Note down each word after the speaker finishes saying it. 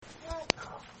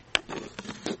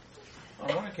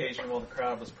occasion, while the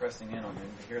crowd was pressing in on him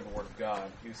to hear the word of God,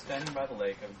 he was standing by the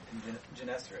lake of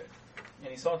Gennesaret,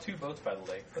 and he saw two boats by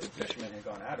the lake, for the fishermen had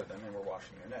gone out of them and were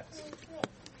washing their nets.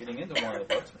 Getting into one of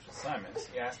the boats, which was Simon's,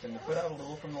 he asked him to put out a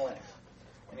little from the land.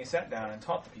 And he sat down and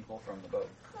taught the people from the boat.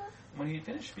 When he had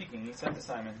finished speaking, he said to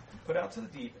Simon, "Put out to the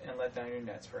deep and let down your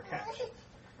nets for a catch."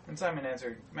 And Simon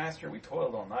answered, "Master, we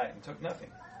toiled all night and took nothing,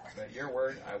 but at your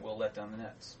word I will let down the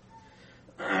nets."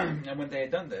 And when they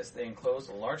had done this, they enclosed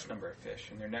a large number of fish,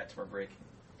 and their nets were breaking.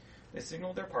 They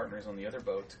signaled their partners on the other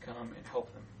boat to come and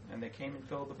help them, and they came and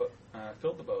filled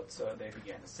the boat so that they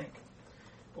began to sink.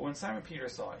 But when Simon Peter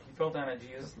saw it, he fell down at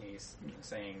Jesus' knees,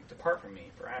 saying, "Depart from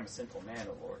me, for I am a sinful man,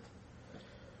 O Lord."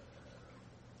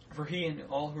 For he and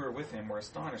all who were with him were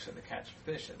astonished at the catch of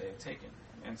fish that they had taken,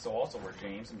 and so also were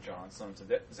James and John, sons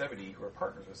of Zebedee, who were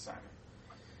partners with Simon.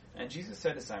 And Jesus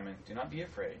said to Simon, "Do not be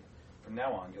afraid. From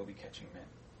now on you'll be catching men."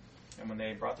 And when they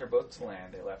had brought their boat to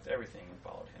land, they left everything and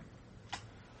followed him.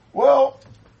 Well,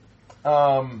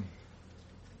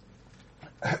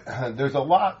 there's a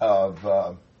lot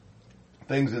of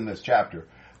things in this chapter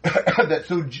that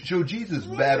show Jesus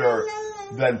better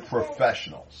than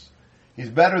professionals. He's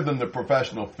better than the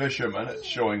professional fishermen at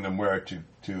showing them where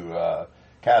to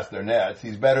cast their nets.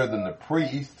 He's better than the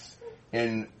priests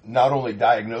in not only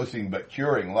diagnosing but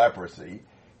curing leprosy.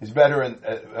 He's better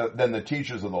than the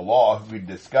teachers of the law who could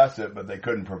discuss it, but they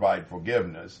couldn't provide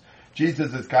forgiveness.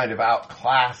 Jesus is kind of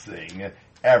outclassing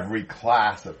every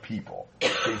class of people.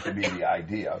 It seems to be the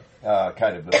idea,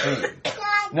 kind of the theme.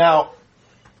 Now,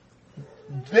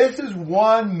 this is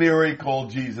one miracle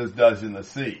Jesus does in the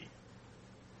sea.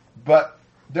 But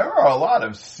there are a lot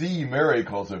of sea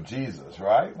miracles of Jesus,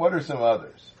 right? What are some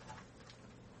others?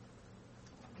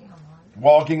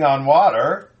 Walking on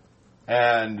water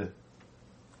and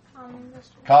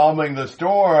calming the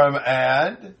storm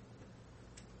and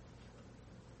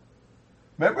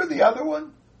remember the other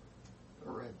one?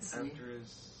 The Red Sea. After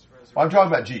his resurrection. I'm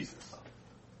talking about Jesus.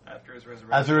 After his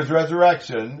resurrection. After his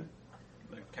resurrection.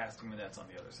 Casting the nets on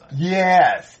the other side.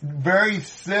 Yes. Very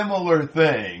similar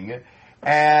thing.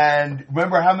 And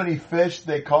remember how many fish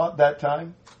they caught that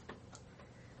time?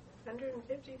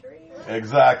 153.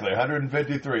 Exactly,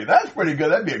 153. That's pretty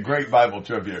good. That'd be a great Bible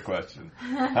trivia question.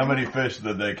 How many fish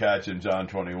did they catch in John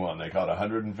 21? They caught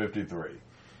 153.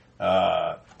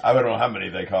 I don't know how many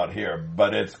they caught here,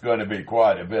 but it's going to be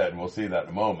quite a bit, and we'll see that in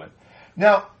a moment.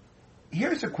 Now,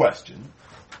 here's a question.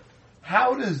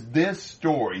 How does this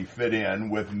story fit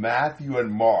in with Matthew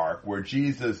and Mark, where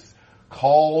Jesus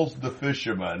calls the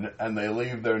fishermen and they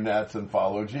leave their nets and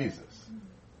follow Jesus?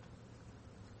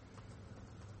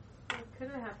 It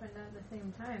could have happened at the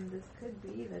same time. This could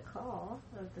be the call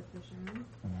of the fishermen.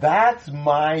 That's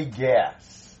my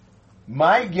guess.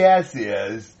 My guess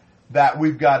is that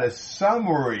we've got a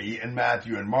summary in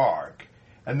Matthew and Mark,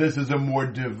 and this is a more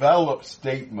developed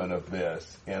statement of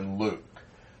this in Luke.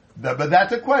 But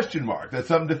that's a question mark. That's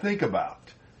something to think about.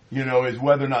 Is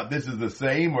whether or not this is the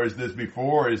same, or is this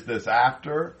before, or is this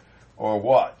after, or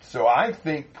what? So I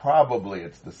think probably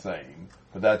it's the same,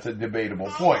 but that's a debatable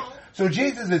point. So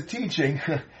Jesus is teaching,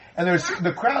 and there's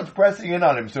the crowd's pressing in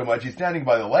on him so much, he's standing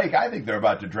by the lake. I think they're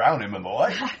about to drown him in the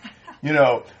lake.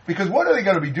 Because what are they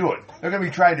going to be doing? They're going to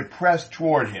be trying to press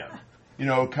toward him.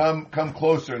 Come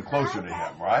closer and closer to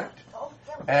him, right?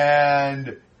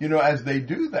 And, as they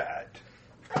do that,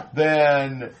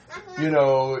 then,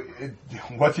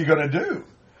 what's he going to do?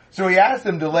 So he asked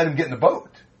them to let him get in the boat.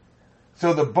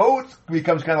 So the boat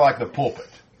becomes kind of like the pulpit.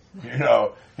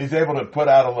 He's able to put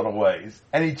out a little ways,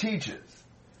 and he teaches.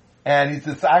 And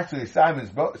it's actually Simon's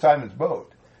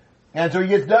boat. And so he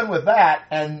gets done with that,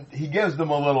 and he gives them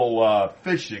a little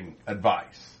fishing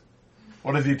advice.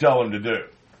 What does he tell them to do?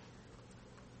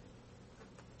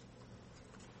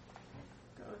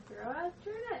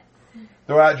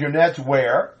 Throw out your nets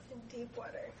where? In deep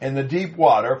water. In the deep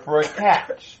water for a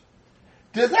catch.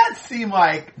 Does that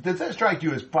strike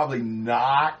you as probably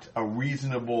not a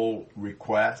reasonable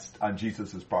request on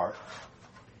Jesus' part?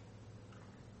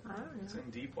 I don't know. It's in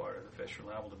deep water. The fish are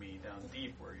liable to be down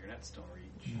deep where your nets don't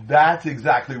reach. That's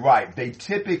exactly right. They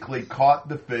typically caught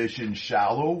the fish in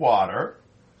shallow water.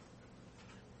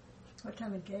 What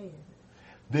time of day is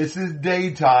it? This is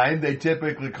daytime. They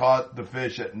typically caught the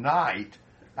fish at night.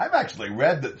 I've actually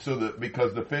read that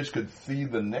because the fish could see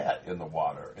the net in the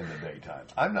water in the daytime.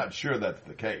 I'm not sure that's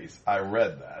the case. I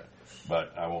read that,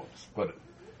 but I won't put it,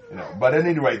 But at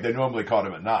any rate, they normally caught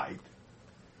them at night.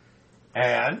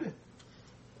 And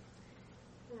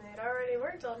they'd already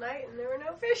worked all night and there were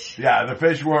no fish. yeah, the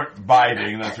fish weren't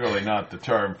biting. That's really not the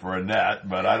term for a net,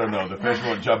 but I don't know. The fish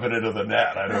weren't jumping into the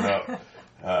net. I don't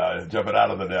know. Jumping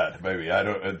out of the net, maybe.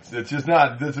 It's just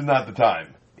not, this is not the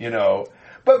time.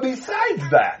 But besides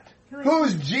that,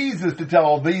 who's Jesus to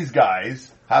tell these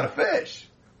guys how to fish?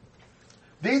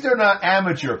 These are not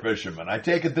amateur fishermen. I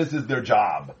take it this is their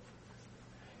job.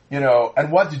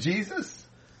 And what's Jesus?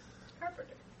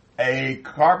 Carpenter. A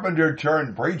carpenter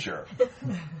turned preacher.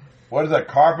 What does a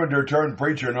carpenter turned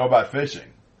preacher know about fishing?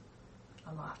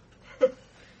 A lot.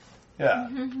 Yeah.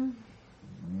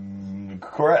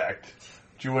 Correct.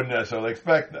 But you wouldn't necessarily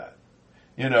expect that.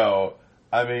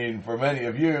 For many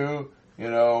of you,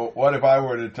 what if I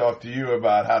were to talk to you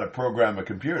about how to program a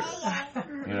computer?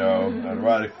 A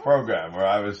robotic program, or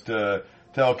I was to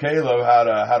tell Caleb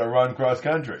how to run cross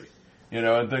country,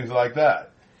 and things like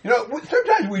that.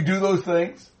 Sometimes we do those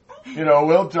things.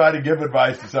 We'll try to give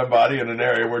advice to somebody in an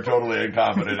area we're totally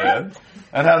incompetent in.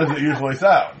 And how does it usually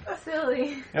sound?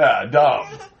 Silly. Yeah, dumb.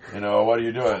 What are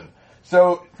you doing?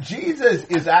 So Jesus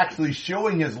is actually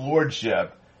showing his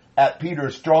lordship at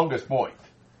Peter's strongest point.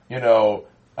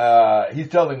 He's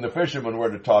telling the fishermen where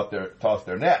to toss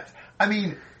their nets.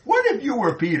 What if you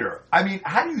were Peter?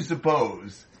 How do you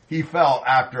suppose he felt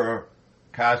after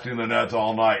casting the nets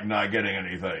all night and not getting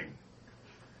anything?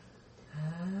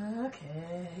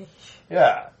 Okay.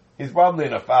 Yeah, he's probably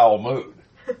in a foul mood.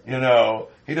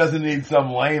 He doesn't need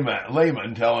some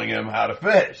layman telling him how to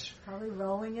fish. Probably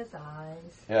rolling his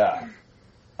eyes. Yeah,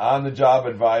 on the job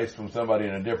advice from somebody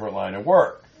in a different line of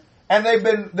work. And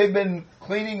they've been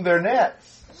cleaning their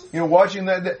nets. Watching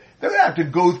that. They're going to have to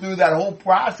go through that whole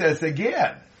process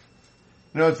again.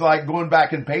 It's like going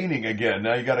back and painting again.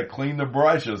 Now you got to clean the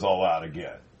brushes all out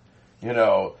again.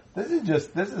 This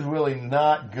is really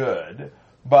not good.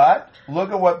 But look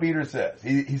at what Peter says.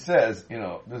 He says,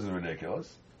 this is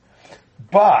ridiculous.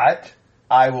 But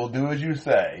I will do as you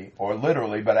say, or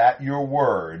literally, but at your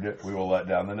word, we will let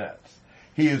down the nets.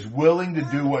 He is willing to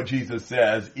do what Jesus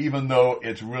says, even though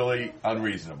it's really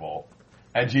unreasonable.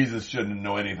 And Jesus shouldn't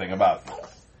know anything about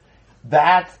this.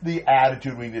 That's the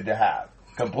attitude we need to have.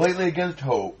 Completely against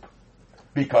hope,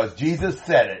 because Jesus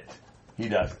said it, he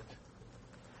does it.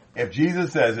 If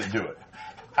Jesus says it, do it.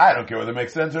 I don't care whether it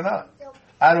makes sense or not.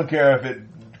 I don't care if it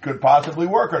could possibly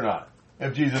work or not.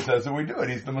 If Jesus says that we do it,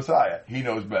 he's the Messiah. He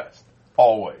knows best.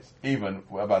 Always. Even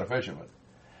about a fisherman.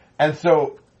 And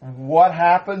so, what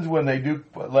happens when they do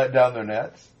let down their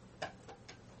nets?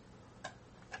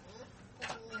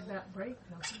 That break,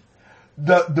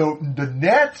 don't The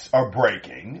nets are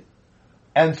breaking.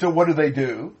 And so what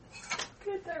do?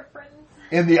 Get their friends.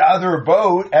 In the other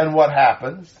boat, and what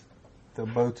happens? The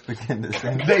boats begin to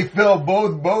sink. They fill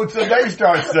both boats and they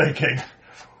start sinking.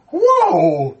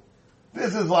 Whoa!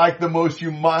 This is like the most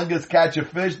humongous catch of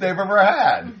fish they've ever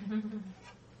had.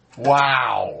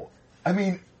 Wow.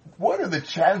 What are the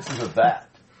chances of that?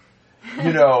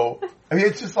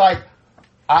 It's just like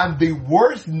on the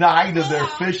worst night of their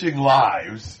fishing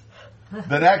lives,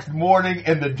 the next morning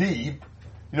in the deep,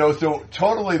 so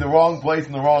totally the wrong place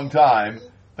and the wrong time,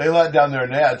 they let down their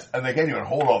nets and they can't even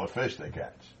hold all the fish they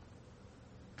catch.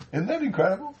 Isn't that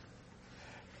incredible?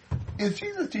 Is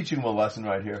Jesus teaching them a lesson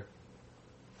right here?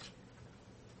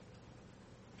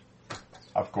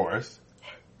 Of course.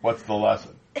 What's the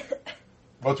lesson?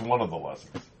 What's one of the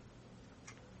lessons?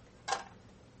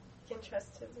 You can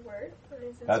trust his word. And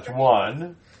his That's instructions.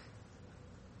 one.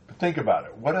 But think about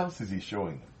it. What else is he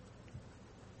showing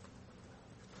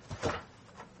them?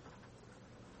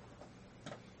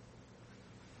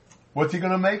 What's he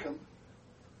going to make them?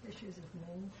 Fishers of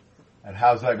men, And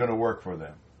how's that going to work for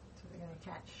them? so they're going to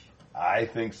catch. I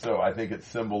think so. I think it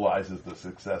symbolizes the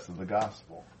success of the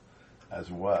gospel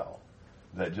as well.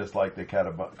 That just like they caught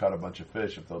a bunch of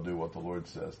fish, if they'll do what the Lord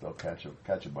says, they'll catch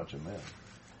a bunch of men.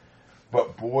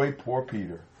 But boy, poor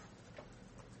Peter.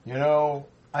 Wow.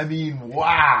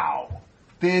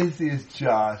 This is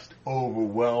just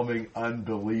overwhelming,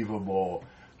 unbelievable.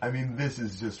 This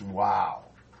is just wow.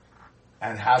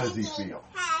 And how does he feel?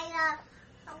 I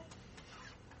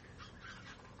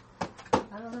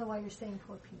don't know why you're saying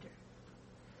poor Peter.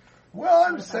 Well,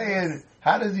 I'm saying,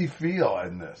 how does he feel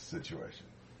in this situation?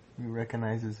 He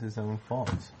recognizes his own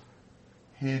faults.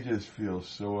 He just feels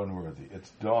so unworthy. It's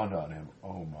dawned on him,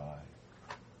 oh my,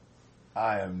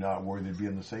 I am not worthy to be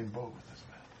in the same boat with this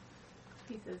man.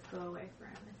 He says, go away from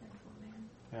the sinful man.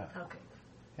 Yeah. Okay.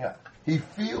 Yeah. He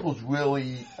feels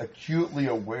really acutely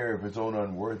aware of his own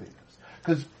unworthiness.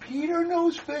 Because Peter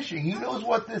knows fishing. He knows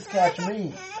what this catch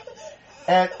means.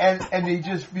 And he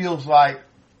just feels like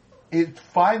it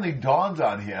finally dawns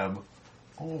on him,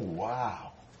 oh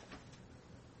wow,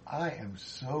 I am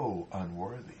so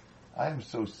unworthy. I am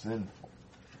so sinful.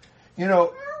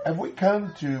 Have we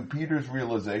come to Peter's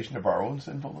realization of our own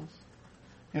sinfulness?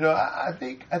 I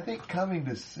think coming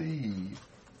to see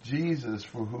Jesus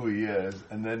for who he is,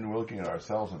 and then we're looking at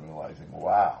ourselves and realizing,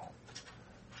 wow,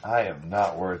 I am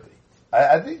not worthy.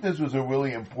 I think this was a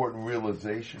really important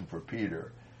realization for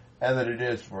Peter, and that it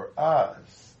is for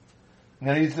us.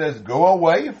 And he says, go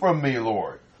away from me,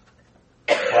 Lord,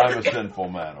 for I'm a sinful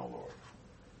man, O Lord.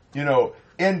 You know,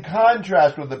 in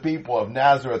contrast with the people of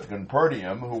Nazareth and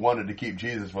Capernaum who wanted to keep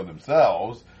Jesus for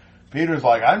themselves, Peter's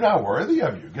like, I'm not worthy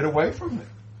of you. Get away from me.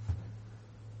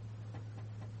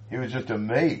 He was just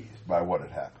amazed by what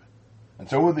had happened. And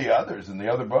so were the others in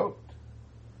the other boat.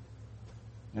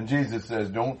 And Jesus says,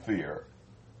 don't fear.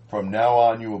 From now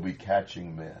on you will be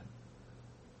catching men.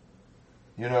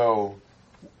 You know,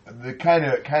 the kind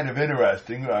of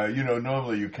interesting,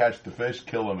 normally you catch the fish,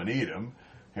 kill them, and eat them.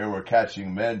 Here we're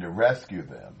catching men to rescue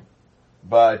them.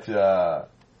 But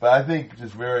I think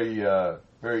just very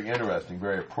interesting,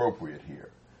 very appropriate here.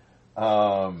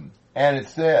 And it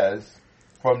says,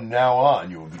 from now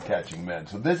on you will be catching men.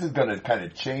 So this is going to kind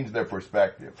of change their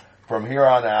perspective. From here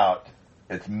on out,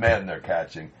 it's men they're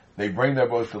catching. They bring their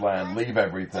boats to land, leave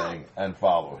everything, and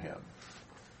follow him.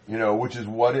 You know, which is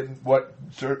what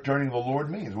turning the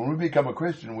Lord means. When we become a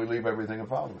Christian, we leave everything and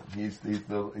follow him. He's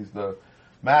the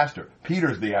master.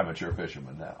 Peter's the amateur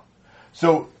fisherman now.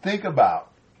 So think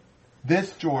about,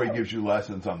 this story gives you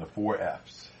lessons on the 4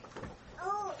 F's.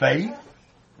 Faith,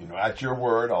 at your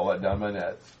word, I'll let down my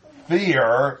nets.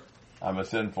 Fear, I'm a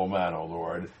sinful man, O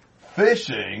Lord.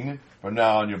 Fishing, from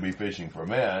now on you'll be fishing for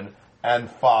men.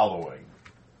 And following.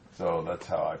 So that's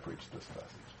how I preach this passage.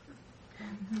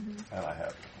 And I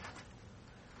have.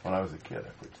 When I was a kid, I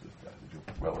preached this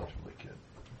passage, relatively kid.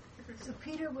 So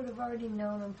Peter would have already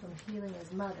known him from healing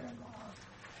his mother-in-law.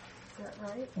 Is that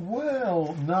right?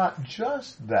 Well, not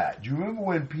just that. Do you remember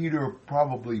when Peter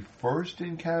probably first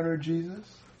encountered Jesus?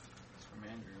 It's from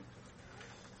Andrew.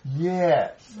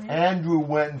 Yes. Andrew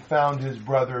went and found his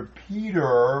brother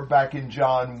Peter back in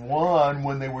John 1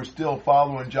 when they were still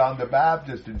following John the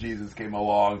Baptist, and Jesus came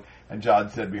along and John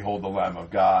said, behold the Lamb of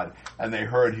God. And they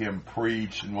heard him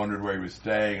preach and wondered where he was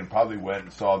staying, and probably went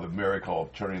and saw the miracle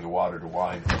of turning the water to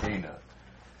wine in Cana.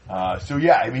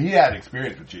 He had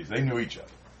experience with Jesus. They knew each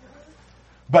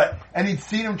other. And he'd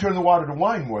seen him turn the water to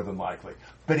wine more than likely.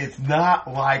 But it's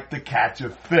not like the catch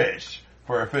of fish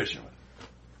for a fisherman.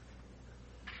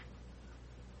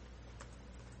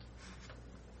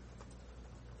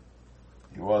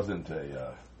 He wasn't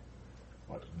a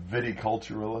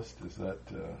viticulturalist. Is that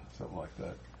something like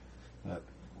that?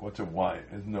 What's a wine?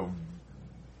 Isn't a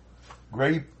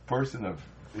grape person of?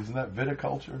 Isn't that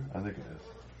viticulture? I think it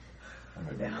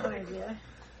is. No idea.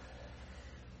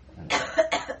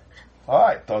 All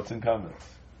right, thoughts and comments.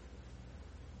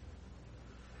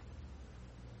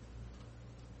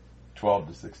 12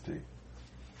 to 16.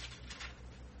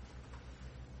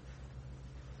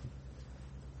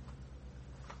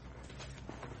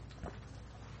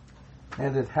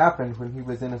 And it happened when he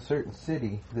was in a certain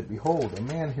city that, behold, a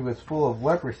man who was full of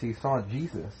leprosy saw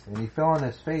Jesus, and he fell on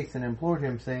his face and implored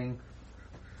him, saying,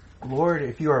 Lord,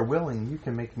 if you are willing, you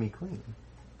can make me clean.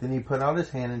 Then he put out his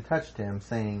hand and touched him,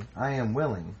 saying, I am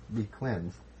willing, be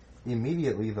cleansed.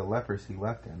 Immediately the leprosy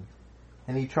left him.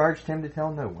 And he charged him to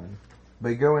tell no one,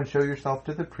 but go and show yourself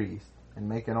to the priest, and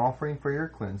make an offering for your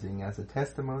cleansing as a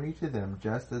testimony to them,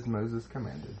 just as Moses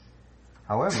commanded.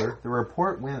 However, the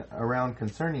report went around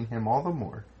concerning him all the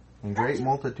more, and great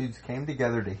multitudes came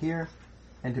together to hear,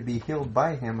 and to be healed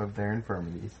by him of their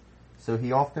infirmities. So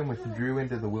he often withdrew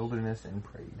into the wilderness and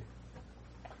prayed.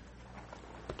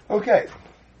 Okay,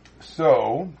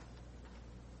 so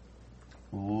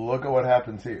look at what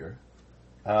happens here.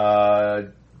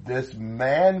 This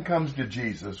man comes to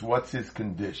Jesus. What's his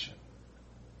condition?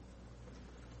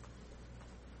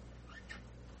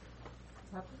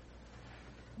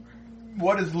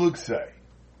 What does Luke say?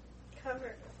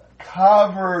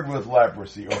 Covered with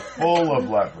leprosy, or full of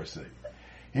leprosy.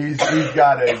 He's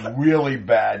got a really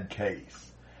bad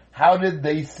case. How did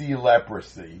they see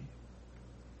leprosy?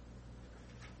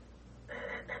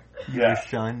 He was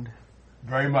shunned.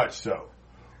 Very much so.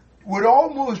 Would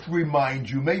almost remind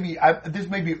you, this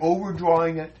may be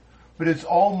overdrawing it, but it's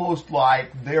almost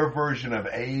like their version of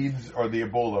AIDS or the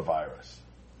Ebola virus.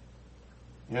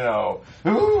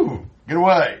 Ooh, get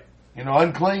away.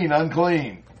 Unclean,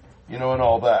 and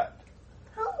all that.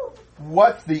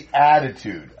 What's the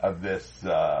attitude of this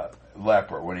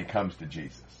leper when he comes to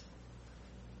Jesus?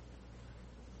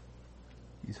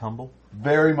 He's humble.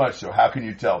 Very much so. How can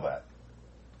you tell that?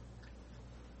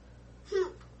 He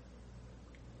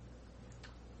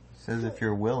says if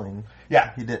you're willing.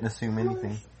 Yeah. He didn't assume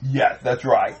anything. Yes, that's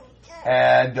right.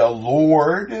 And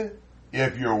Lord,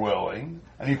 if you're willing.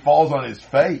 And he falls on his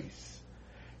face.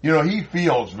 You know, he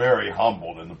feels very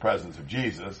humbled in the presence of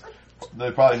Jesus.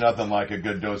 There's probably nothing like a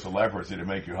good dose of leprosy to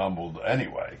make you humbled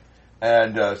anyway.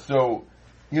 And so,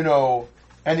 you know,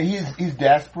 and he's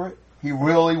desperate. He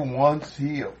really wants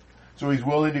healed. So he's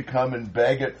willing to come and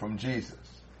beg it from Jesus.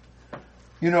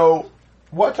 You know,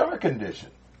 what's our condition?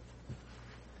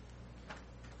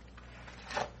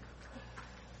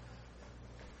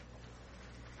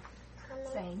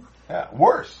 Same. Yeah,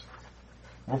 worse.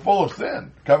 We're full of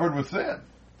sin, covered with sin.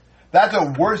 That's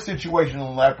a worse situation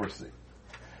than leprosy.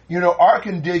 You know, our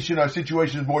condition, our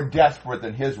situation is more desperate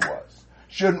than his was.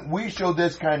 Shouldn't we show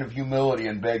this kind of humility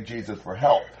and beg Jesus for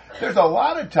help? There's a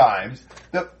lot of times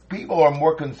that people are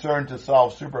more concerned to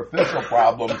solve superficial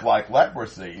problems like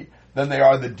leprosy than they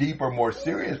are the deeper, more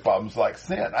serious problems like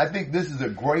sin. I think this is a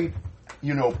great,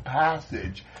 you know,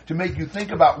 passage to make you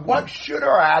think about what should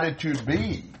our attitude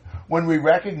be when we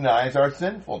recognize our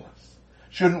sinfulness.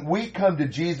 Shouldn't we come to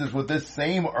Jesus with this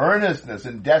same earnestness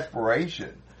and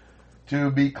desperation to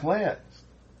be cleansed?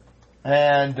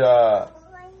 And,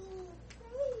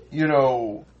 you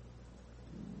know,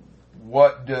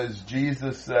 what does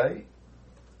Jesus say?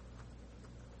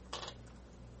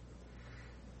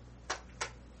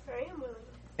 I am willing.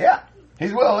 Yeah,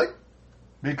 he's willing.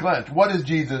 Be cleansed. What does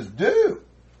Jesus do?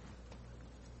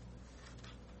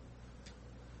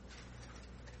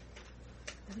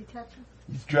 Does he touch him?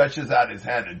 He stretches out his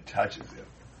hand and touches him.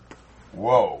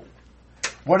 Whoa.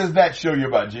 What does that show you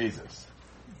about Jesus?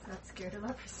 He's not scared of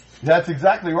leprosy. That's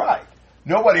exactly right.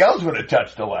 Nobody else would have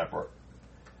touched a leper.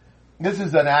 This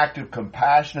is an act of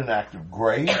compassion, an act of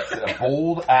grace, a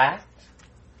bold act.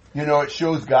 You know, it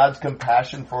shows God's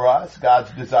compassion for us,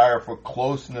 God's desire for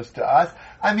closeness to us.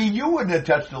 I mean, you wouldn't have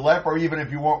touched a leper even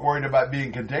if you weren't worried about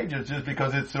being contagious just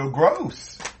because it's so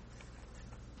gross.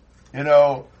 You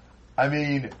know, I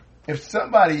mean, if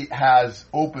somebody has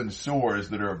open sores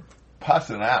that are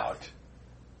pussing out,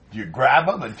 do you grab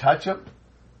them and touch them?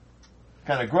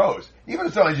 Kind of gross. Even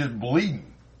if somebody's just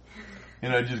bleeding, you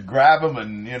know, just grab them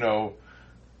and, you know,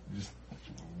 just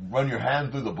run your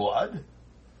hand through the blood.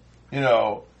 You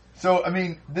know, so, I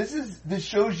mean, this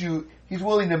shows you he's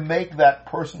willing to make that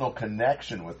personal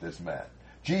connection with this man.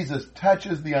 Jesus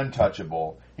touches the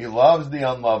untouchable. He loves the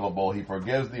unlovable. He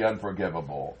forgives the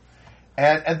unforgivable.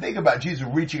 And think about Jesus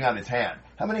reaching out his hand.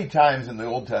 How many times in the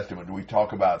Old Testament do we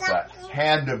talk about that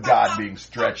hand of God being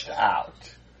stretched out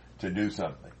to do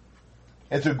something?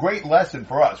 It's a great lesson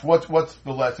for us. What's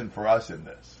the lesson for us in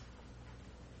this?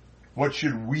 What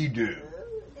should we do?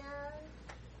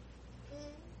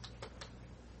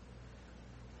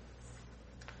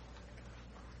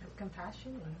 Have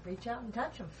compassion and reach out and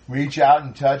touch him. Reach out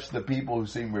and touch the people who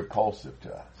seem repulsive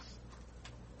to us.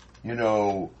 You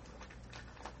know,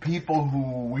 people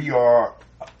who we are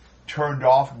turned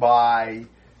off by,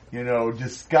 you know,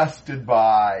 disgusted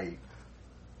by,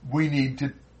 we need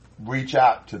to reach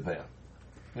out to them.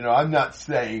 You know, I'm not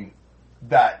saying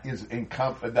that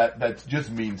just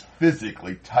means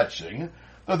physically touching,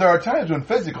 though there are times when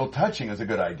physical touching is a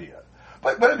good idea.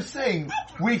 But I'm saying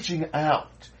reaching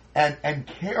out and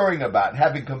caring about,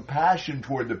 having compassion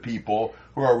toward the people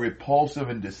who are repulsive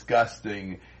and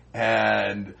disgusting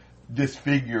and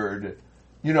disfigured,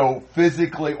 you know,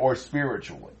 physically or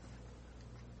spiritually.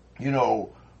 You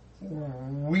know,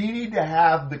 we need to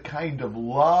have the kind of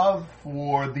love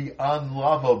for the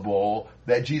unlovable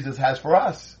that Jesus has for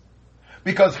us.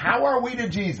 Because how are we to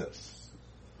Jesus?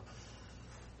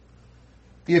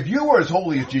 If you were as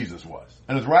holy as Jesus was,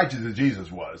 and as righteous as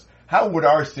Jesus was, how would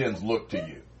our sins look to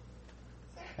you?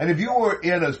 And if you were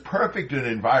in as perfect an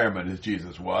environment as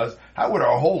Jesus was, how would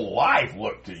our whole life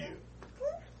look to you?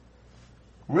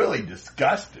 Really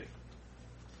disgusting.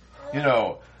 You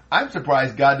know, I'm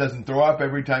surprised God doesn't throw up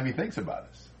every time he thinks about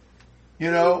us.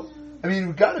 You know, I mean,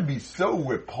 we've got to be so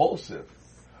repulsive.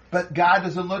 But God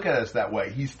doesn't look at us that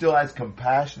way. He still has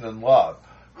compassion and love.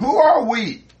 Who are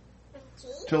we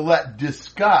to let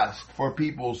disgust for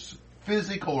people's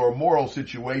physical or moral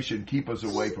situation keep us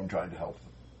away from trying to help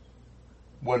them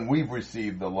when we've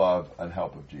received the love and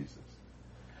help of Jesus?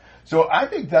 So I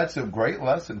think that's a great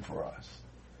lesson for us.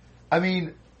 I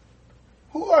mean,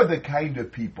 who are the kind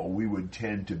of people we would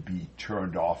tend to be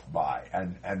turned off by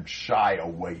and shy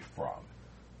away from?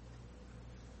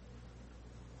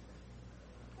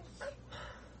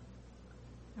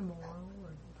 Immoral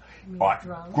or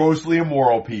drunk. Grossly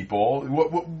immoral people.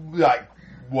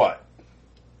 What?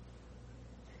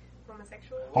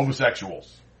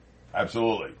 Homosexuals.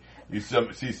 Absolutely. You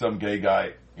see some gay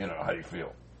guy, you know, how do you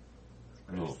feel?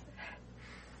 Ugh.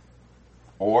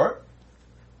 Or?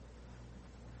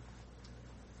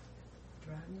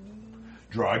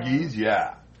 Druggies,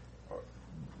 yeah.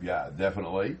 Yeah,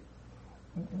 definitely.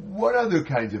 what other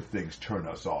kinds of things turn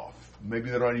us off? Maybe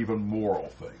they're not even moral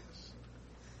things.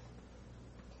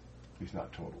 At least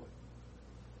not totally.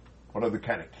 What other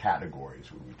kind of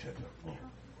categories would we tend to fall?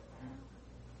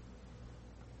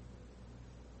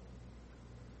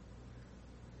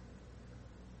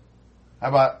 How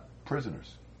about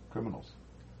prisoners, criminals?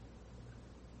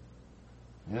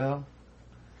 You know?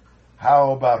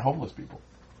 How about homeless people?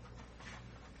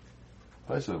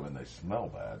 Especially when they smell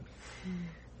bad.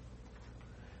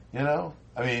 You know?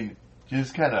 I mean,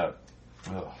 just kind of,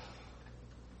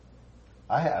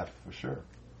 I have, for sure.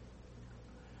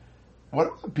 What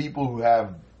about people who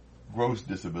have gross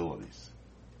disabilities?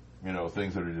 You know,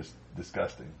 things that are just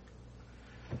disgusting.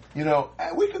 You know,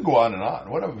 we could go on and on.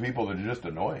 What about people that are just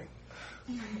annoying?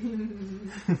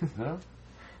 You know?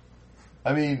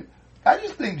 I mean, I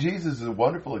just think Jesus is a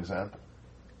wonderful example.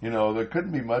 You know, there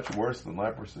couldn't be much worse than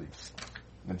leprosy.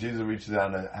 And Jesus reaches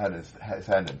out and had his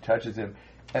hand and touches him,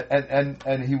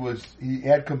 and he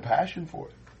had compassion for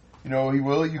it. You know,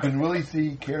 you can really see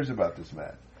he cares about this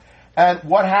man. And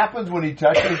what happens when he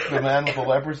touches the man with the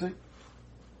leprosy?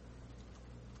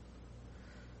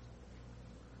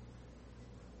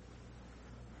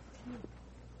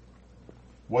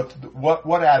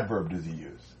 What adverb does he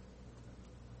use?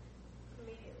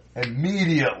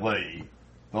 Immediately,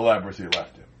 the leprosy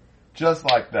left him. Just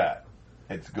like that.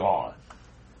 It's gone.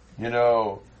 You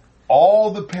know,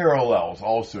 all the parallels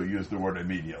also use the word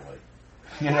immediately.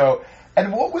 You know,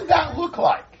 and what would that look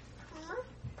like?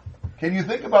 Can you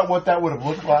think about what that would have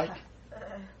looked like?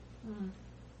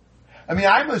 I mean,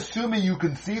 I'm assuming you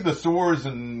can see the sores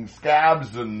and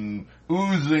scabs and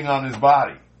oozing on his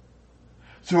body.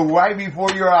 So right before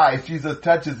your eyes, Jesus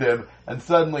touches him, and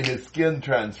suddenly his skin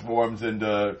transforms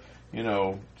into, you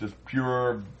know, just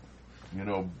pure, you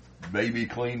know, baby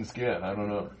clean skin. I don't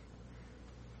know.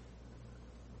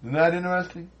 Isn't that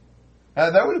interesting?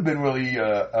 That would have been really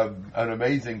an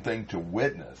amazing thing to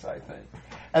witness, I think.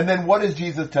 And then what does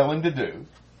Jesus tell him to do?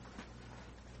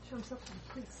 Show himself to the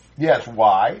priest. Yes,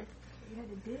 why? He had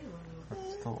to do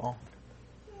That's the law.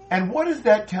 And what does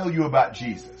that tell you about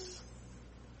Jesus?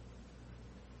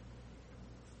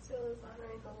 Still is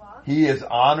honoring the law. He is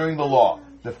honoring the law.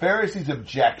 The Pharisees'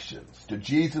 objections to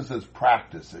Jesus'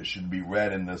 practices should be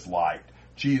read in this light.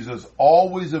 Jesus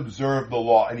always observed the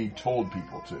law, and he told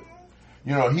people to.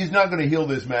 You know, he's not going to heal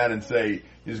this man and say,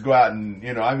 just go out and,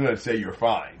 you know, I'm going to say you're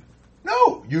fine.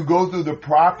 No, you go through the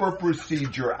proper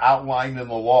procedure outlined in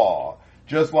the law.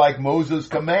 Just like Moses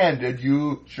commanded,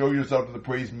 you show yourself to the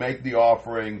priest, make the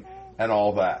offering, and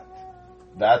all that.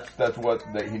 That's what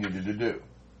he needed to do.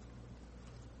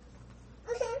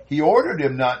 He ordered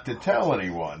him not to tell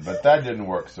anyone, but that didn't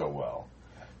work so well.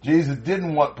 Jesus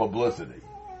didn't want publicity.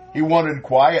 He wanted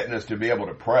quietness to be able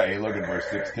to pray. Look at verse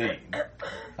 16.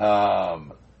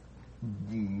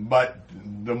 But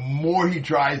the more he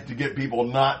tries to get people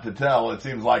not to tell, it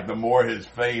seems like the more his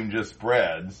fame just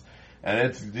spreads.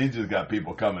 And he's just got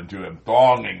people coming to him,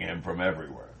 thronging him from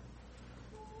everywhere.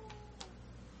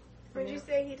 Would you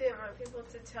say he didn't want people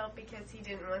to tell because he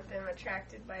didn't want them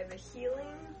attracted by the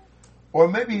healing? Or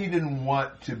maybe he didn't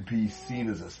want to be seen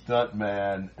as a stunt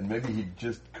man, and maybe he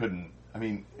just couldn't. I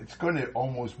mean, it's going to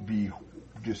almost be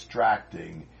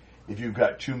distracting if you've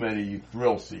got too many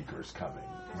thrill seekers coming.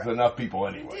 There's enough people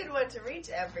anyway. He did want to reach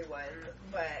everyone,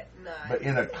 but not... But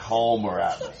in a calmer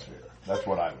atmosphere. That's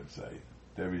what I would say.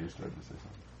 Debbie, you started to say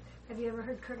something. Have you ever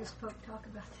heard Curtis Polk talk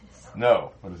about this?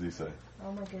 No. What does he say?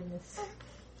 Oh my goodness.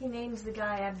 He names the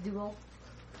guy Abdul.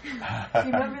 Do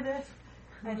you remember this?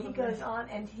 And he goes on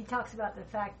and he talks about the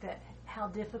fact that how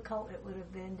difficult it would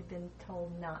have been to been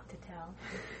told not to tell.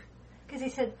 Because he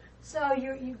said, so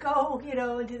you go, you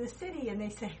know, into the city and they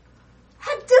say,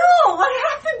 Abdul, what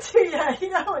happened to you?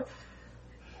 You know,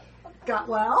 got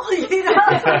well, you know.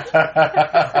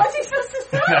 What's he supposed to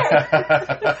say?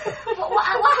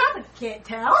 what happened? Can't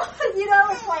tell. You know,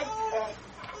 it's like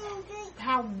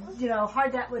how, you know,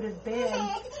 hard that would have been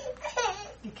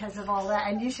because of all that.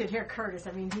 And you should hear Curtis.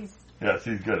 I mean, Yes,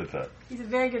 he's good at that. He's a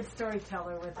very good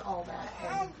storyteller with all that.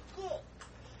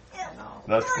 And all.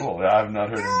 That's cool. Yeah, I've not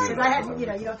heard him do Because that. you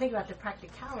know, you don't think about the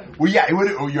practicality. Well, yeah,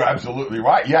 you're absolutely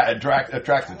right. Yeah, it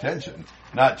attracts attention.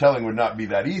 Not telling would not be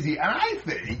that easy. And I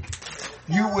think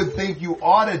you would think you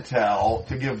ought to tell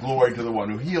to give glory to the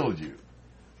one who healed you.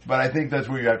 But I think that's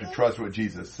where you have to trust what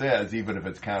Jesus says, even if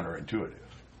it's counterintuitive.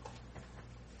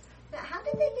 Now, how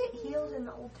did they get healed in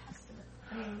the Old Testament?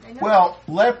 I mean, I know Well,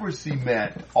 leprosy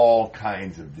meant all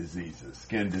kinds of diseases,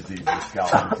 skin diseases,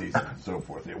 scalp diseases, and so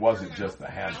forth. It wasn't just the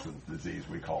Hansen's disease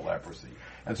we call leprosy.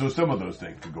 And so some of those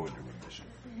things could go into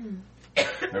remission.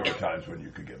 There were times when you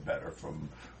could get better from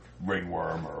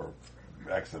ringworm or,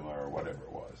 eczema or whatever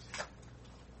it was.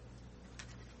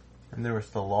 And there was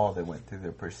the law that went through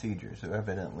the procedure, so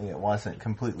evidently it wasn't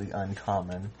completely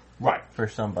uncommon Right. for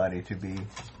somebody to be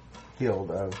healed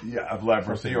of. Yeah, of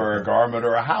leprosy, or a garment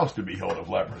or a house to be healed of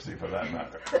leprosy, for that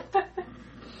matter.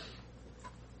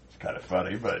 It's kind of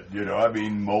funny, but,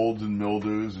 molds and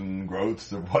mildews and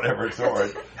growths of whatever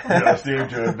sort, seem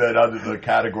to have been under the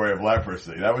category of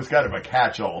leprosy. That was kind of a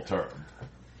catch-all term.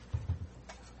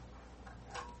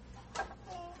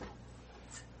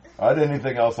 All right,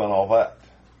 anything else on all that?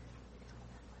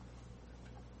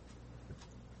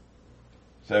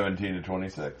 17 to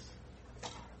 26.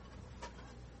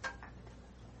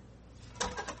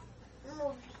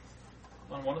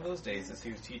 On one of those days, as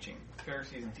he was teaching, the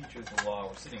Pharisees and teachers of the law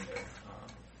were sitting there,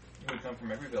 who had come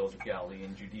from every village of Galilee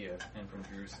and Judea and from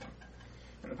Jerusalem.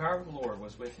 And the power of the Lord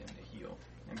was with him to heal.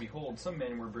 And behold, some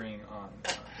men were bringing on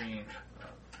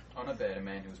a bed a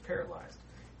man who was paralyzed.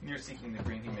 And they were seeking to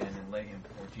bring him in and lay him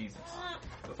before Jesus.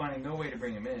 But finding no way to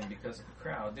bring him in because of the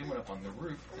crowd, they went up on the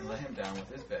roof and let him down with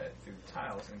his bed through the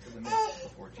tiles into the midst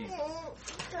before Jesus.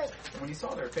 And when he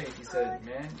saw their faith, he said,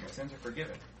 "Man, your sins are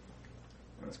forgiven."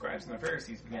 And the scribes and the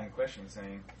Pharisees began to question,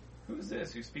 saying, "Who is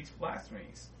this who speaks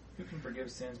blasphemies? Who can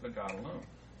forgive sins but God alone?"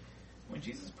 When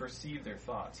Jesus perceived their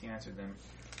thoughts, he answered them,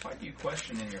 "Why do you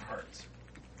question in your hearts?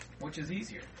 Which is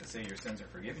easier, to say your sins are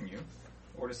forgiven you,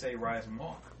 or to say rise and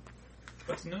walk?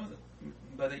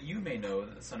 But that you may know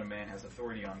that the Son of Man has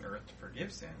authority on earth to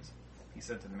forgive sins," he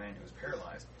said to the man who was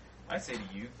paralyzed, "I say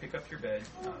to you,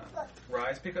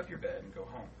 rise, pick up your bed, and go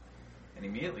home." And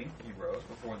immediately he rose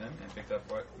before them and picked up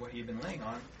what he had been laying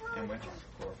on and went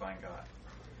glorifying God.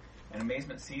 And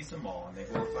amazement seized them all, and they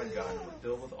glorified God and were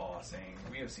filled with awe, saying,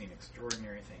 "We have seen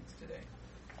extraordinary things today."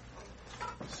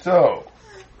 So,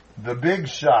 the big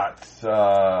shots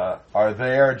are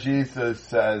there.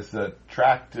 Jesus has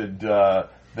attracted the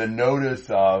notice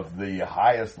of the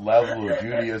highest level of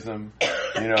Judaism.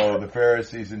 The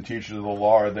Pharisees and teachers of the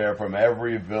law are there from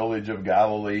every village of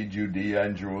Galilee, Judea,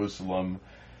 and Jerusalem.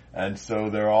 And so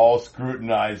they're all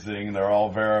scrutinizing, they're all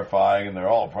verifying, and they're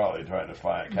all probably trying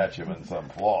to catch him in some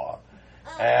flaw.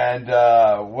 And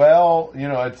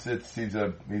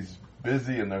he's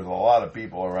busy, and there's a lot of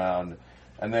people around.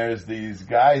 And there's these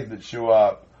guys that show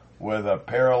up with a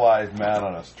paralyzed man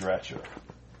on a stretcher.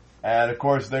 And of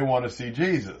course, they want to see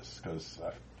Jesus, because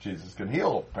Jesus can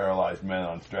heal paralyzed men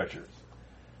on stretchers.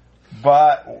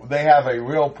 But they have a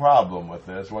real problem with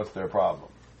this. What's their problem?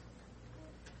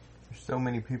 There's so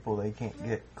many people they can't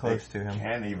get close to him.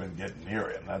 Can't even get near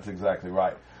him. That's exactly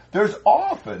right. There's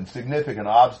often significant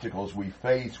obstacles we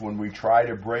face when we try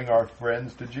to bring our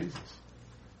friends to Jesus.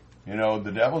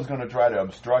 The devil's going to try to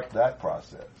obstruct that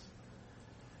process.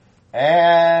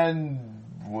 And,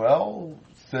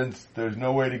 since there's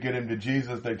no way to get him to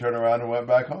Jesus, they turned around and went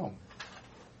back home.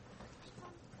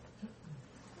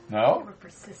 No? They were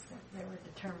persistent. They were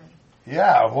determined.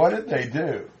 Yeah, what did they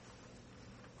do?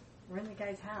 We're in the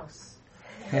guy's house.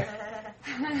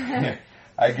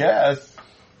 I guess.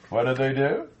 What did they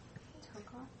do?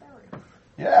 Took off their roof.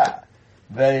 Yeah.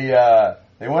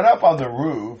 They went up on the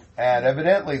roof, and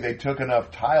evidently they took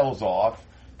enough tiles off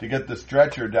to get the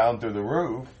stretcher down through the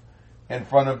roof in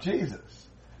front of Jesus.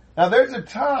 Now, there's a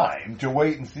time to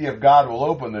wait and see if God will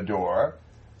open the door,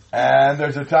 and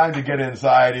there's a time to get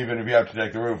inside even if you have to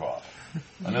take the roof off.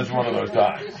 And this is one of those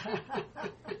times.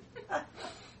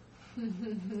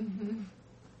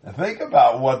 Now, think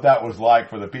about what that was like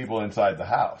for the people inside the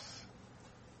house.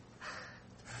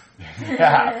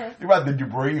 Yeah, think about the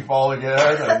debris falling in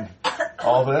and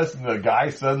all this, and the guy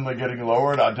suddenly getting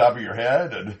lowered on top of your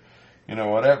head, and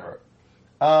whatever.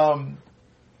 I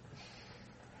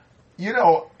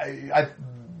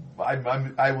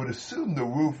would assume the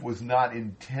roof was not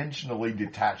intentionally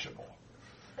detachable.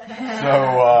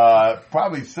 So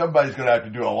probably somebody's going to have to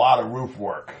do a lot of roof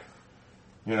work.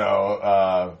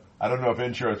 I don't know if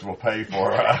insurance will pay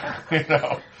for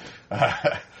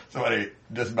somebody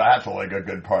dismantling a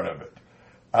good part of it.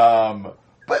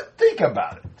 But think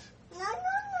about it.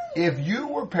 If you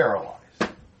were paralyzed,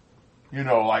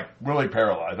 like really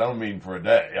paralyzed, I don't mean for a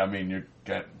day. I mean you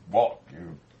can't walk.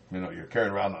 You're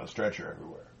carried around on a stretcher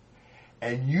everywhere.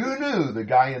 And you knew the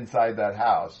guy inside that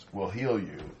house will heal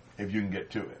you if you can get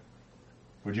to him.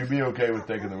 Would you be okay with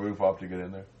taking the roof off to get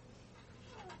in there?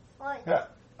 Yeah.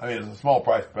 I mean, it's a small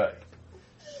price to pay.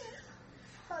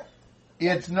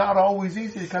 It's not always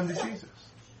easy to come to Jesus.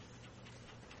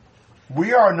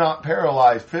 We are not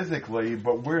paralyzed physically,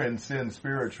 but we're in sin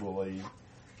spiritually.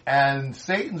 And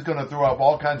Satan's going to throw up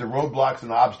all kinds of roadblocks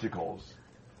and obstacles.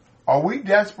 Are we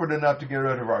desperate enough to get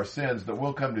rid of our sins that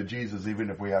we'll come to Jesus even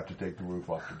if we have to take the roof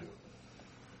off to do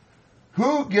it?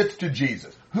 Who gets to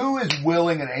Jesus? Who is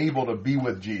willing and able to be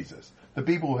with Jesus? The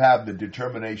people who have the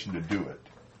determination to do it,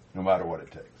 no matter what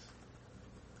it takes.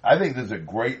 I think this is a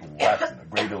great lesson, a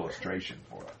great illustration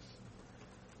for us.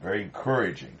 Very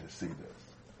encouraging to see this.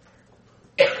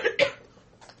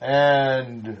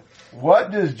 And what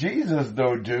does Jesus,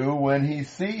 though, do when he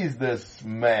sees this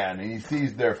man and he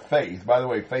sees their faith? By the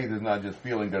way, faith is not just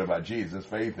feeling good about Jesus.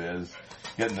 Faith is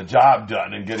getting the job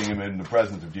done and getting him in the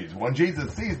presence of Jesus. When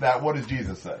Jesus sees that, what does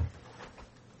Jesus say?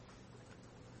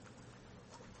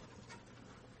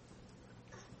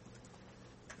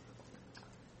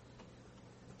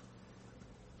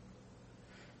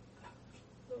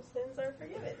 Your sins are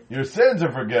forgiven. Your sins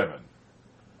are forgiven.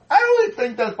 I really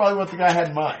think that's probably what the guy had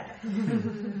in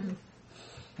mind.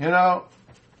 You know?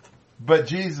 But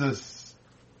Jesus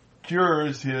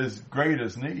cures his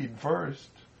greatest need first,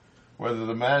 whether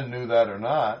the man knew that or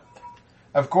not.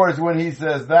 Of course, when he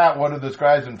says that, what do the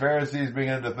scribes and Pharisees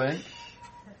begin to think?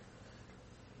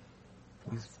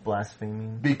 He's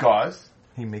blaspheming. Because?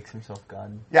 He makes himself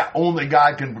God. Yeah, only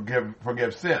God can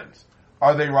forgive sins.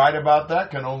 Are they right about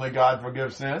that? Can only God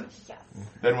forgive sins? Yes.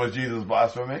 Then was Jesus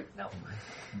blaspheming? No.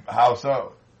 How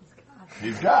so?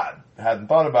 He's God. Hadn't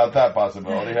thought about that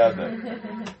possibility, had they?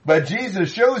 But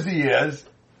Jesus shows he is,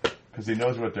 because he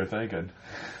knows what they're thinking.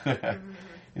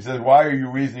 He says, why are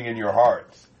you reasoning in your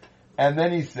hearts? And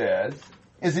then he says,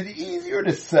 is it easier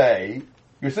to say,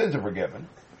 your sins are forgiven,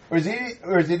 or is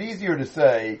it easier to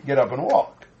say, get up and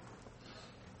walk?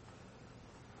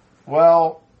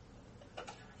 Well,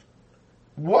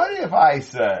 what if I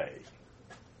say,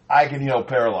 I can heal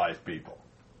paralyzed people?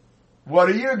 What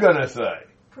are you going to say?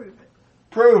 Prove it.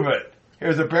 Prove it.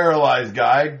 Here's a paralyzed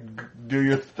guy. Do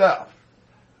your stuff.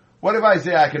 What if I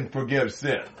say I can forgive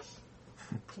sins?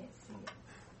 Can't see it.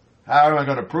 How am I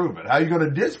going to prove it? How are you going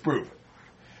to disprove it?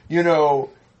 You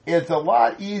know, it's a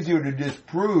lot easier to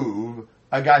disprove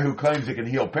a guy who claims he can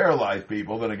heal paralyzed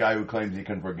people than a guy who claims he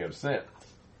can forgive sins.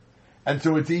 And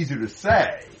so it's easier to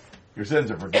say, your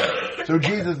sins are forgiven. So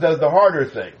Jesus does the harder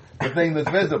thing, the thing that's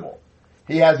visible.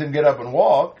 He has him get up and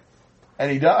walk,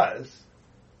 and he does.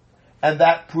 And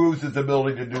that proves his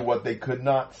ability to do what they could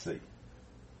not see.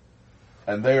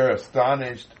 And they are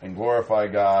astonished and glorify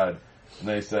God, and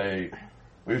they say,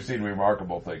 we've seen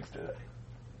remarkable things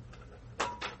today.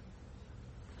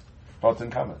 Thoughts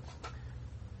and comments?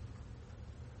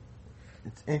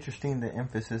 It's interesting the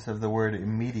emphasis of the word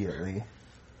immediately.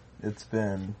 That's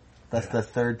the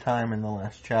third time in the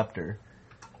last chapter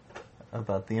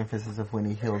about the emphasis of when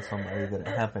he healed somebody that it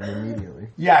happened immediately.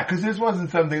 Yeah, because this wasn't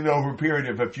something that over a period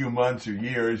of a few months or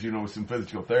years, with some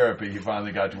physical therapy, he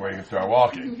finally got to where he could start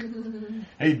walking.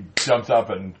 He jumps up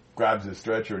and grabs his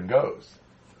stretcher and goes.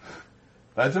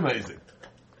 That's amazing.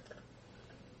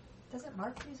 Doesn't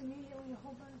Mark use immediately a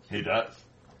whole bunch? He does.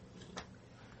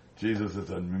 Jesus is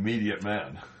an immediate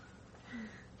man.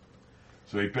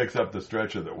 So he picks up the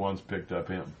stretcher that once picked up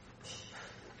him.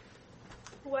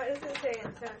 What does it say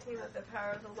in 17 that the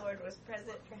power of the Lord was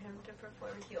present for him to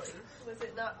perform healing? Was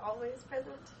it not always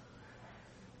present?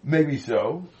 Maybe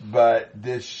so, but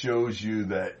this shows you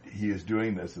that he is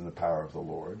doing this in the power of the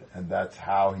Lord, and that's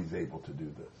how he's able to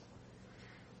do this.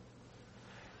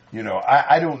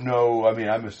 I don't know,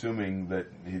 I'm assuming that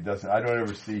he doesn't, I don't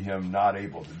ever see him not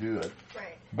able to do it.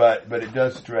 Right. But it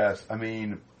does stress,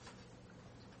 think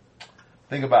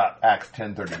about Acts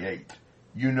 10:38.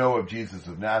 You know of Jesus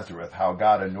of Nazareth, how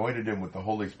God anointed him with the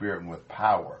Holy Spirit and with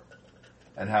power,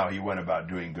 and how he went about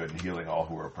doing good and healing all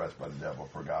who were oppressed by the devil,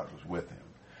 for God was with him.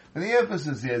 And the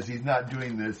emphasis is he's not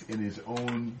doing this in his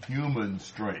own human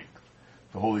strength.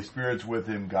 The Holy Spirit's with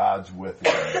him, God's with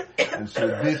him. And so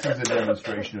this is a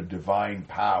demonstration of divine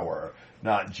power,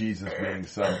 not Jesus being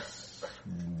some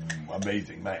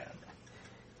amazing man.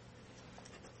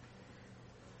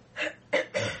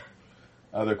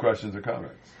 Other questions or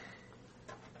comments?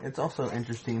 It's also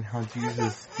interesting how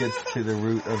Jesus gets to the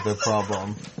root of the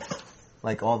problem,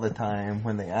 like all the time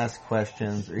when they ask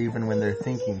questions or even when they're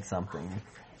thinking something.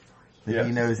 That Yes.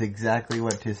 He knows exactly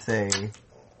what to say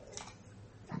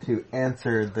to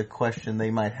answer the question they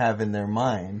might have in their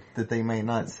mind that they may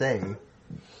not say,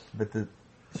 but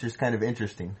it's just kind of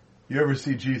interesting. You ever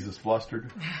see Jesus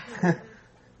flustered?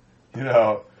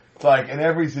 It's like in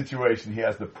every situation he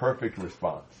has the perfect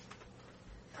response.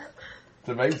 It's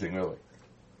amazing, really.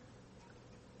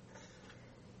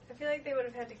 I feel like they would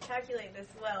have had to calculate this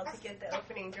well to get the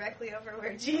opening directly over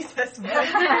where Jesus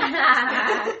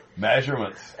was.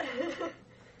 Measurements.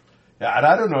 Yeah, and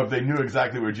I don't know if they knew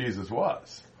exactly where Jesus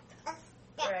was.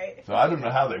 Right. So I don't know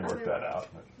how they worked that out.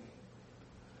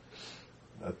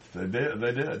 They did.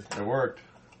 It worked.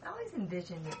 I always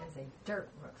envisioned it as a dirt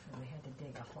roof and they had to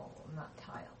dig a hole, not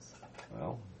tiles.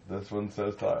 Well, this one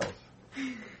says tiles.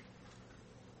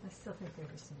 I still think there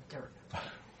was some dirt.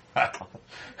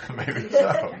 Maybe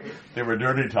so. They were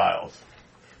dirty tiles.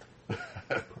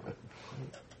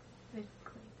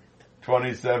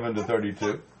 27 to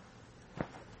 32.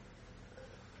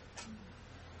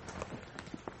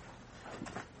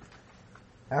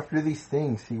 After these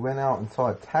things, he went out and saw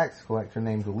a tax collector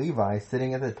named Levi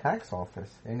sitting at the tax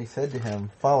office, and he said to him,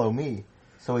 "Follow me."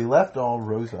 So he left all,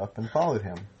 rose up, and followed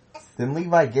him. Then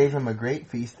Levi gave him a great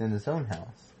feast in his own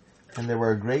house, and there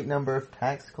were a great number of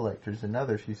tax collectors and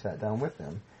others who sat down with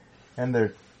him, and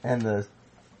their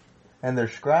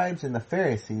scribes and the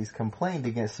Pharisees complained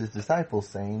against his disciples,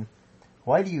 saying,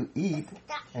 "Why do you eat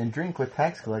and drink with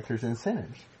tax collectors and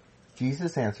sinners?"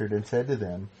 Jesus answered and said to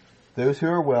them, "Those who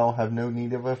are well have no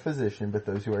need of a physician, but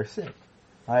those who are sick.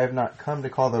 I have not come to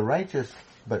call the righteous,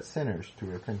 but sinners to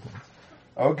repentance."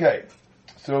 Okay,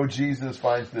 so Jesus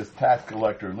finds this tax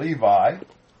collector Levi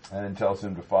and tells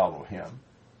him to follow him.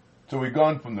 So we've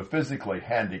gone from the physically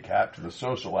handicapped to the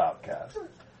social outcast.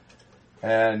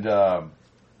 And, the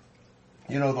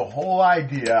whole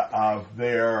idea of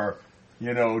their,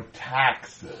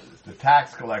 taxes. The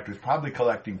tax collectors probably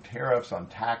collecting tariffs on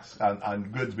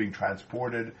goods being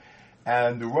transported.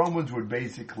 And the Romans would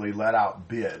basically let out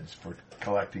bids for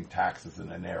collecting taxes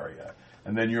in an area.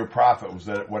 And then your profit was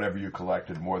that whatever you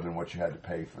collected more than what you had to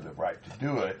pay for the right to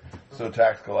do it. So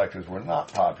tax collectors were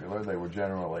not popular. They were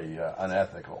generally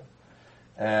unethical.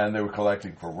 And they were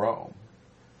collecting for Rome.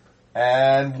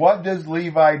 And what does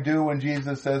Levi do when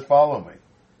Jesus says, "Follow me"?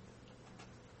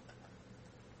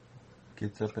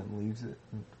 Gets up and leaves it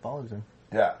and follows him.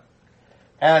 Yeah.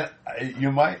 And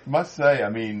you must say,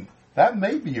 that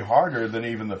may be harder than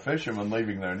even the fishermen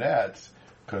leaving their nets,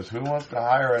 because who wants to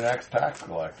hire an ex-tax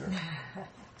collector?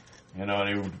 And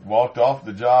he walked off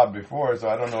the job before, so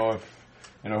I don't know if,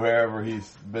 whoever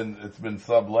it's been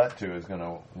sublet to is going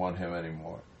to want him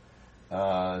anymore.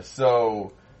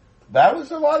 So that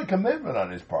was a lot of commitment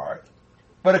on his part.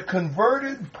 But a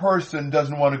converted person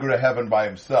doesn't want to go to heaven by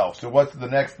himself. So what's the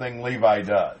next thing Levi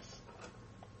does?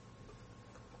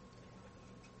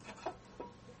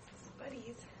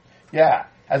 Buddies. Yeah,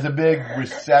 has a big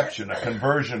reception, a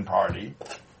conversion party,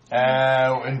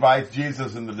 and invites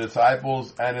Jesus and the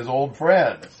disciples and his old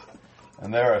friends.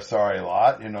 And they're a sorry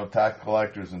lot, tax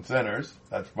collectors and sinners.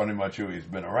 That's pretty much who he's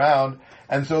been around.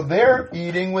 And so they're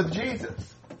eating with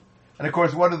Jesus. And of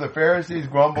course, what do the Pharisees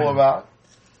grumble about?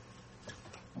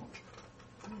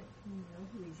 You know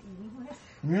who he's eating with?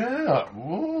 Yeah,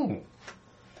 whoa.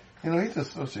 He's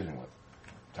associating with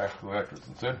tax collectors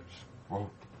and sinners. Well,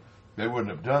 they wouldn't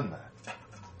have done that.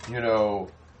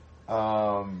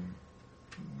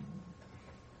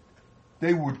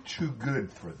 They were too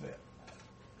good for them.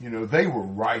 They were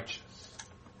righteous.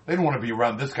 They don't want to be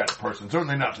around this kind of person,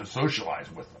 certainly not to socialize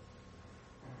with them.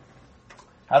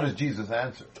 How does Jesus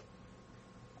answer?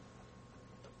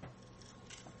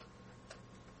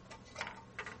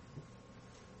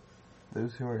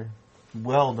 Those who are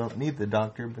well don't need the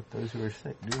doctor, but those who are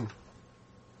sick do.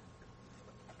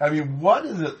 What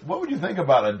would you think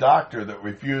about a doctor that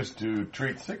refused to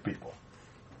treat sick people?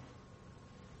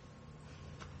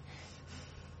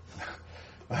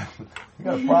 You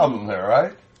got a problem there,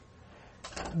 right?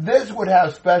 This would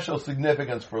have special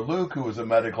significance for Luke, who was a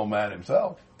medical man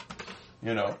himself.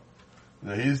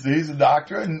 He's a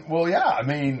doctor, and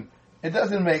it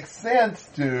doesn't make sense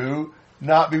to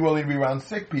not be willing to be around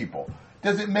sick people.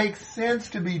 Does it make sense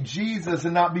to be Jesus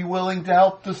and not be willing to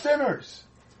help the sinners?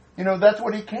 That's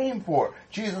what he came for.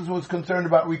 Jesus was concerned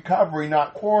about recovery,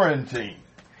 not quarantine.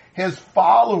 His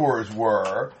followers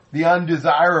were the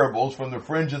undesirables from the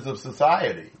fringes of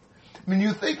society.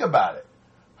 You think about it.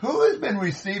 Who has been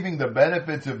receiving the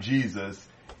benefits of Jesus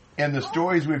in the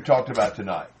stories we've talked about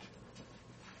tonight?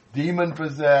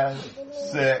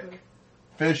 Demon-possessed, sick,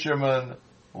 fisherman,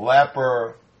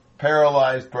 leper,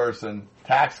 paralyzed person,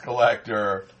 tax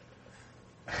collector.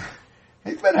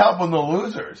 He's been helping the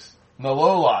losers, the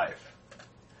lowlife.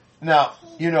 Now,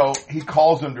 he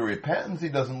calls them to repentance. He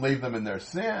doesn't leave them in their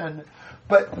sin.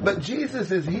 But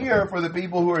Jesus is here for the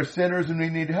people who are sinners and who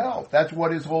need help. That's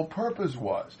what his whole purpose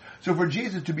was. So for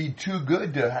Jesus to be too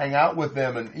good to hang out with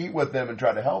them and eat with them and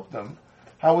try to help them,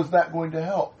 how is that going to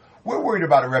help? We're worried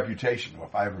about a reputation. Well,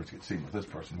 if I ever get seen with this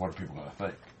person, what are people going to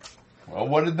think? Well,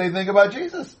 what did they think about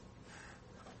Jesus?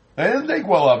 They didn't think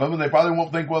well of him, and they probably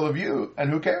won't think well of you, and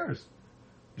who cares?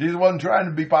 Jesus wasn't trying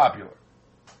to be popular.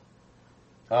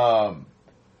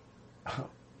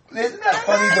 Isn't that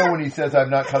funny, though, when he says, "I've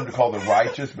not come to call the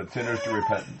righteous, but sinners to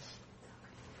repentance"?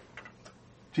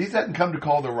 Jesus hadn't come to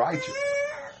call the righteous.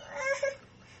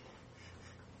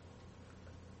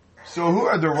 So who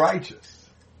are the righteous?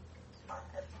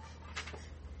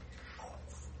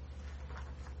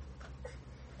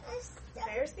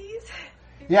 Pharisees?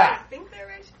 People Yeah. who think they're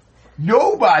righteous?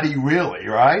 Nobody really,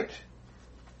 right?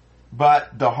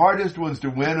 But the hardest ones to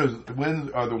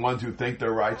win are the ones who think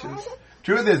they're righteous.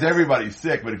 Truth is, everybody's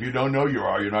sick, but if you don't know you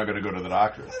are, you're not going to go to the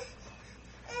doctor.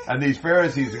 And these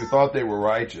Pharisees who thought they were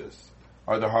righteous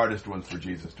are the hardest ones for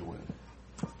Jesus to win.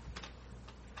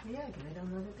 Yeah, they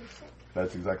don't know that they're sick.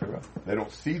 That's exactly right. They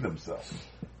don't see themselves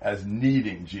as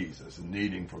needing Jesus and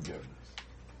needing forgiveness.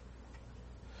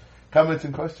 Comments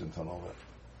and questions on all that?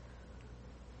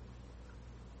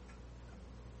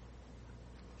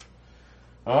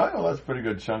 All right, well, that's a pretty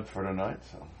good chunk for tonight,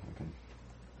 so we can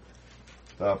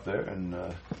stop there and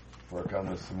work on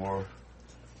this some more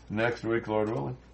next week, Lord willing.